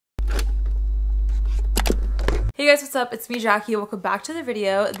Hey guys, what's up? It's me, Jackie. Welcome back to the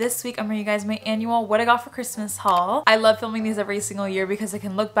video. This week I'm bringing you guys my annual what I got for Christmas haul. I love filming these every single year because I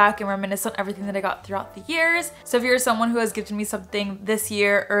can look back and reminisce on everything that I got throughout the years. So if you're someone who has gifted me something this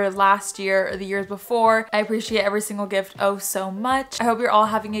year or last year or the years before, I appreciate every single gift oh so much. I hope you're all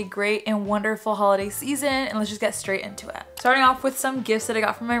having a great and wonderful holiday season, and let's just get straight into it. Starting off with some gifts that I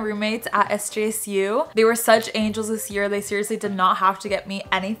got from my roommates at SJSU. They were such angels this year. They seriously did not have to get me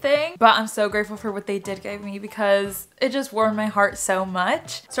anything, but I'm so grateful for what they did give me because it just warmed my heart so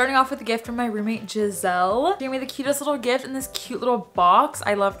much. Starting off with a gift from my roommate Giselle. She gave me the cutest little gift in this cute little box.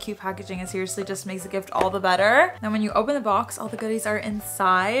 I love cute packaging. It seriously just makes the gift all the better. And when you open the box, all the goodies are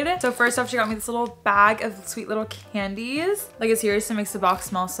inside. So first off, she got me this little bag of sweet little candies. Like, it seriously makes the box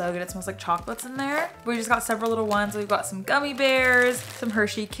smell so good. It smells like chocolates in there. But we just got several little ones. We've got some gummy bears, some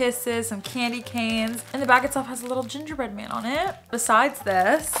Hershey Kisses, some candy canes, and the bag itself has a little gingerbread man on it. Besides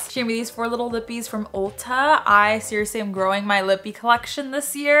this, she gave me these 4 little lippies from Ulta. I seriously am growing my lippy collection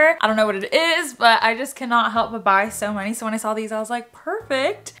this year. I don't know what it is, but I just cannot help but buy so many. So when I saw these, I was like,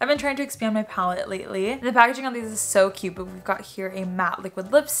 perfect. I've been trying to expand my palette lately. The packaging on these is so cute, but we've got here a matte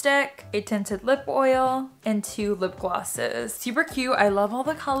liquid lipstick, a tinted lip oil, and 2 lip glosses. Super cute. I love all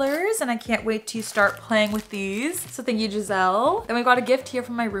the colors, and I can't wait to start playing with these. So thank you, Giselle. Then we got a gift here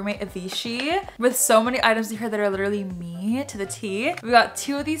from my roommate Avicii with so many items here that are literally me to the T. We got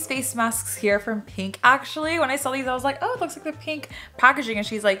 2 of these face masks here from Pink. Actually, when I saw these, I was like, oh, it looks like the Pink packaging, and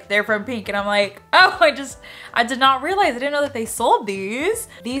she's like, they're from Pink, and I'm like, oh, I did not realize. I didn't know that they sold these.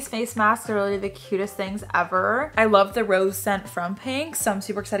 These face masks are really the cutest things ever. I love the rose scent from Pink, so I'm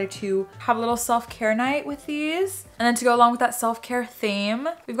super excited to have a little self-care night with these. And then to go along with that self-care theme,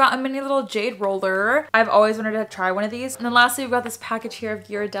 we've got a mini little jade roller. I've always wanted to try one of these. And then lastly, we've got this package here of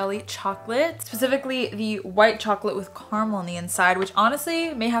Ghirardelli chocolate, specifically the white chocolate with caramel on the inside, which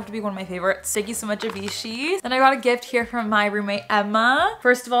honestly may have to be one of my favorites. Thank you so much, Avicii. Then I got a gift here from my roommate Emma.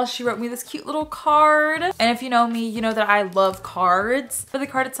 First of all, she wrote me this cute little card. And if you know me, you know that I love cards. But the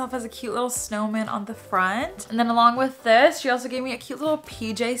card itself has a cute little snowman on the front. And then along with this, she also gave me a cute little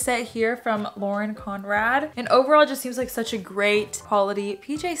PJ set here from Lauren Conrad. And overall, it just seems like such a great quality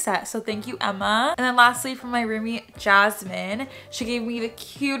PJ set. So thank you, Emma. And then lastly, from my roomie Jasmine, she gave me the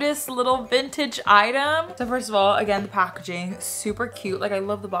cutest little vintage item. So first of all, again, the packaging, super cute. Like, I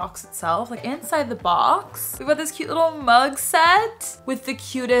love the box itself. Like, inside the box, we've got this cute little mug set with the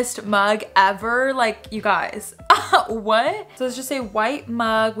cutest mug ever. Like, you guys, what? So it's just a white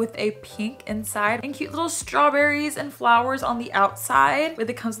mug with a pink inside and cute little strawberries and flowers on the outside.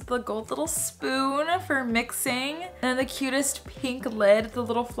 It comes with a gold little spoon for mixing, and then the cutest pink lid with the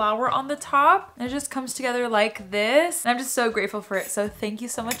little flower on the top. And it just comes together like this. And I'm just so grateful for it. So thank you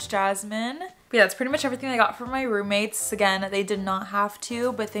so much, Jasmine. But yeah, that's pretty much everything I got from my roommates. Again, they did not have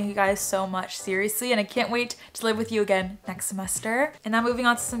to, but thank you guys so much, seriously. And I can't wait to live with you again next semester. And now moving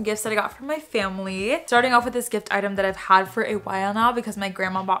on to some gifts that I got from my family. Starting off with this gift item that I've had for a while now because my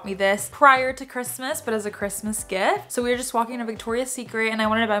grandma bought me this prior to Christmas, but as a Christmas gift. So we were just walking to Victoria's Secret and I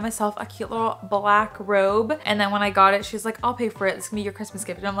wanted to buy myself a cute little black robe. And then when I got it, she's like, I'll pay for it. This can be your Christmas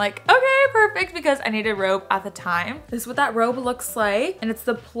gift. And I'm like, okay, perfect, because I needed a robe at the time. This is what that robe looks like. And it's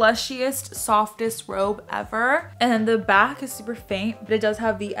the plushiest, softest robe ever. And then the back is super faint, but it does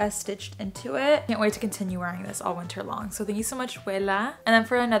have VS stitched into it. Can't wait to continue wearing this all winter long. So thank you so much, Wela. And then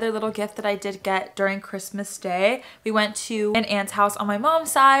for another little gift that I did get during Christmas Day, we went to an aunt's house on my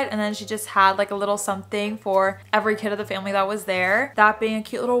mom's side, and then she just had like a little something for every kid of the family that was there. That being a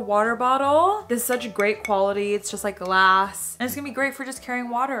cute little water bottle. This is such great quality. It's just like glass, and it's gonna be great for just carrying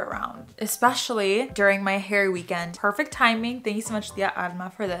water around, especially during my hair weekend. Perfect timing. Thank you so much, Tia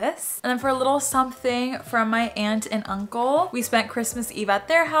Alma, for this. And then for a little something from my aunt and uncle, we spent Christmas Eve at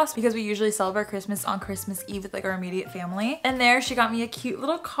their house because we usually celebrate Christmas on Christmas Eve with like our immediate family. And there she got me a cute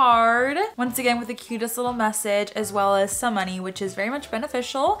little card, once again with the cutest little message, as well as some money, which is very much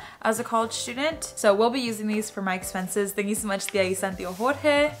beneficial as a college student. So we'll be using these for my expenses. Thank you so much, Tia Isa and Tio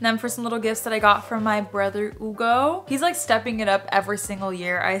Jorge. And then for some little gifts that I got from my brother Hugo. He's like stepping it up every single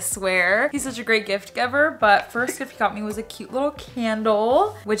year, I swear. He's such a great gift giver. But first gift he got me was a cute little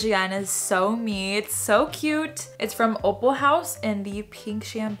candle, which again is so me. It's so cute. It's from Opal House in the pink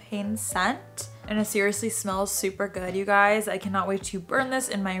champagne scent. And it seriously smells super good, you guys. I cannot wait to burn this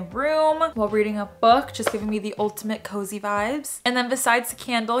in my room while reading a book, just giving me the ultimate cozy vibes. And then besides the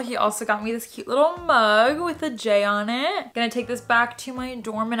candle, he also got me this cute little mug with a J on it. Gonna take this back to my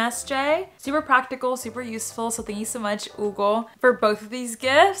dorm in SJ. Super practical, super useful. So thank you so much, Ugo, for both of these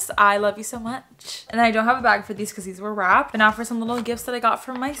gifts. I love you so much. much. And then I don't have a bag for these because these were wrapped. But now for some little gifts that I got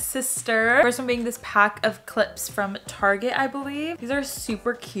from my sister. First one being this pack of clips from Target, I believe. These are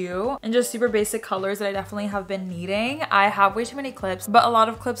super cute and just super basic colors that I definitely have been needing. I have way too many clips, but a lot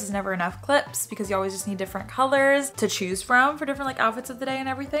of clips is never enough clips because you always just need different colors to choose from for different like outfits of the day and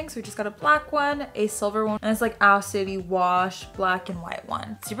everything. So we just got a black one, a silver one, and it's like City wash, black and white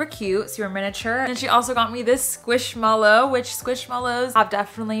one. Super cute, super miniature. And she also got me this squishmallow, which squishmallows have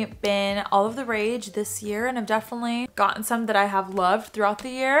definitely been all of the rage this year, and I've definitely gotten some that I have loved throughout the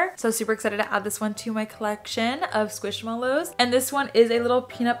year. So super excited to add this one to my collection of squishmallows. And this one is a little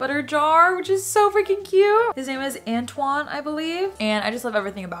peanut butter jar, which is so freaking cute. His name is Antoine, I believe. And I just love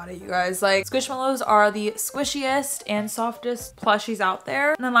everything about it, you guys. Like, squishmallows are the squishiest and softest plushies out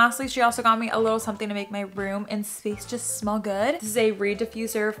there. And then lastly, she also got me a little something to make my room and space just smell good. This is a reed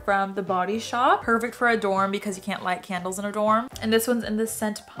diffuser from the Body Shop. Perfect for a dorm because you can't light candles in a dorm. And this one's in the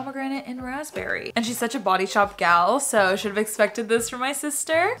scent pomegranate and raspberry. And she's such a Body Shop gal, so should have expected this from my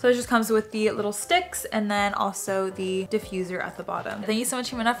sister. So it just comes with the little sticks and then also the diffuser at the bottom. Thank you so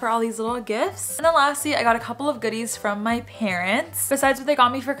much, Jimena, for all these little gifts. And then lastly, I got a couple of goodies from my parents. Besides what they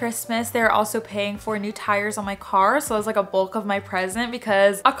got me for Christmas, they're also paying for new tires on my car. So it was like a bulk of my present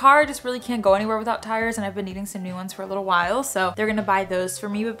because a car just really can't go anywhere without tires, and I've been needing some new ones for a little while. So they're gonna buy those for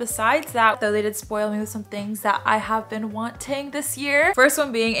me. But besides that, though, they did spoil me with some things that I have been wanting this year. First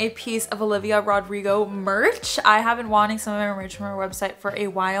one being a piece of Olivia Rodrigo merch. I have been wanting some of her merch from her website for a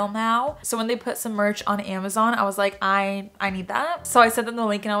while now. So when they put some merch on Amazon, I was like, I need that. So I sent them the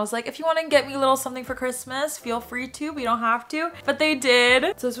link and I was like, if you want to get me a little something for Christmas, feel free to, but you don't have to. But they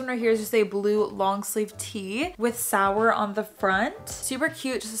did. So this one right here is just a blue long sleeve tee with sour on the front. Super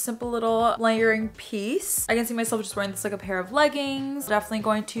cute, just a simple little layering piece. I can see myself just wearing this like a pair of leggings. Definitely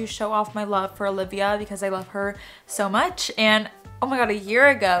going to show off my love for Olivia because I love her so much. And oh my god, a year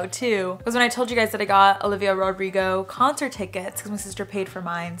ago too was when I told you guys that I got Olivia Rodrigo concert tickets because my sister paid for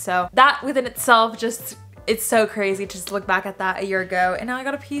mine. So that within itself just, it's so crazy to just look back at that a year ago, and now I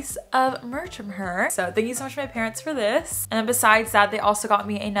got a piece of merch from her. So thank you so much to my parents for this. And then besides that, they also got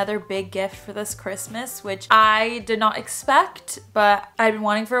me another big gift for this Christmas, which I did not expect, but I'd been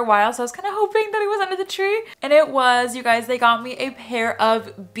wanting for a while, so I was kind of hoping that it was under the tree. And it was, you guys, they got me a pair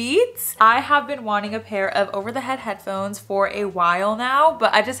of Beats. I have been wanting a pair of over-the-head headphones for a while now,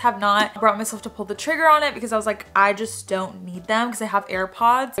 but I just have not brought myself to pull the trigger on it because I was like, I just don't need them because I have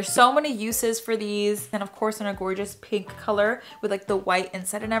AirPods. There's so many uses for these, and of course in a gorgeous pink color with like the white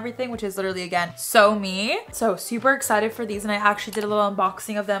inside and everything, which is literally, again, so me. So super excited for these, and I actually did a little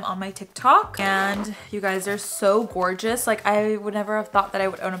unboxing of them on my TikTok, and you guys, they're so gorgeous. Like, I would never have thought that I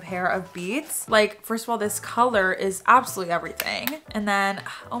would own a pair of Beats. Like, first of all, this color is absolutely everything, and then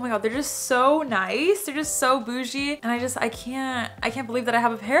oh my god, they're just so nice. They're just so bougie, and I can't believe that I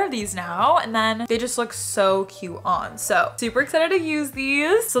have a pair of these now. And then they just look so cute on. So super excited to use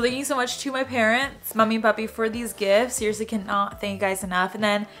these. So thank you so much to my parents, mommy and puppy, for these gifts. Seriously cannot thank you guys enough. And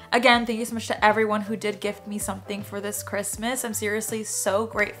then again, thank you so much to everyone who did gift me something for this Christmas. I'm seriously so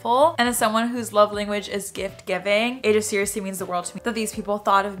grateful. And as someone whose love language is gift giving, it just seriously means the world to me that these people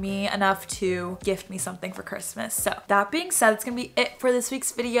thought of me enough to gift me something for Christmas. So that being said, that's gonna be it for this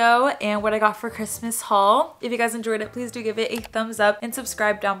week's video and what I got for Christmas haul. If you guys enjoyed it, please do give it a thumbs up and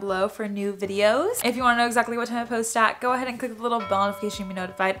subscribe down below for new videos. If you want to know exactly what time I post at, go ahead and click the little bell notification to be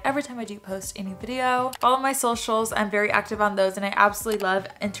notified every time I do post a new video. Follow my socials. I'm very active on those, and I absolutely love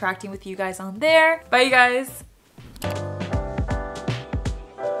interacting with you guys on there. Bye, you guys.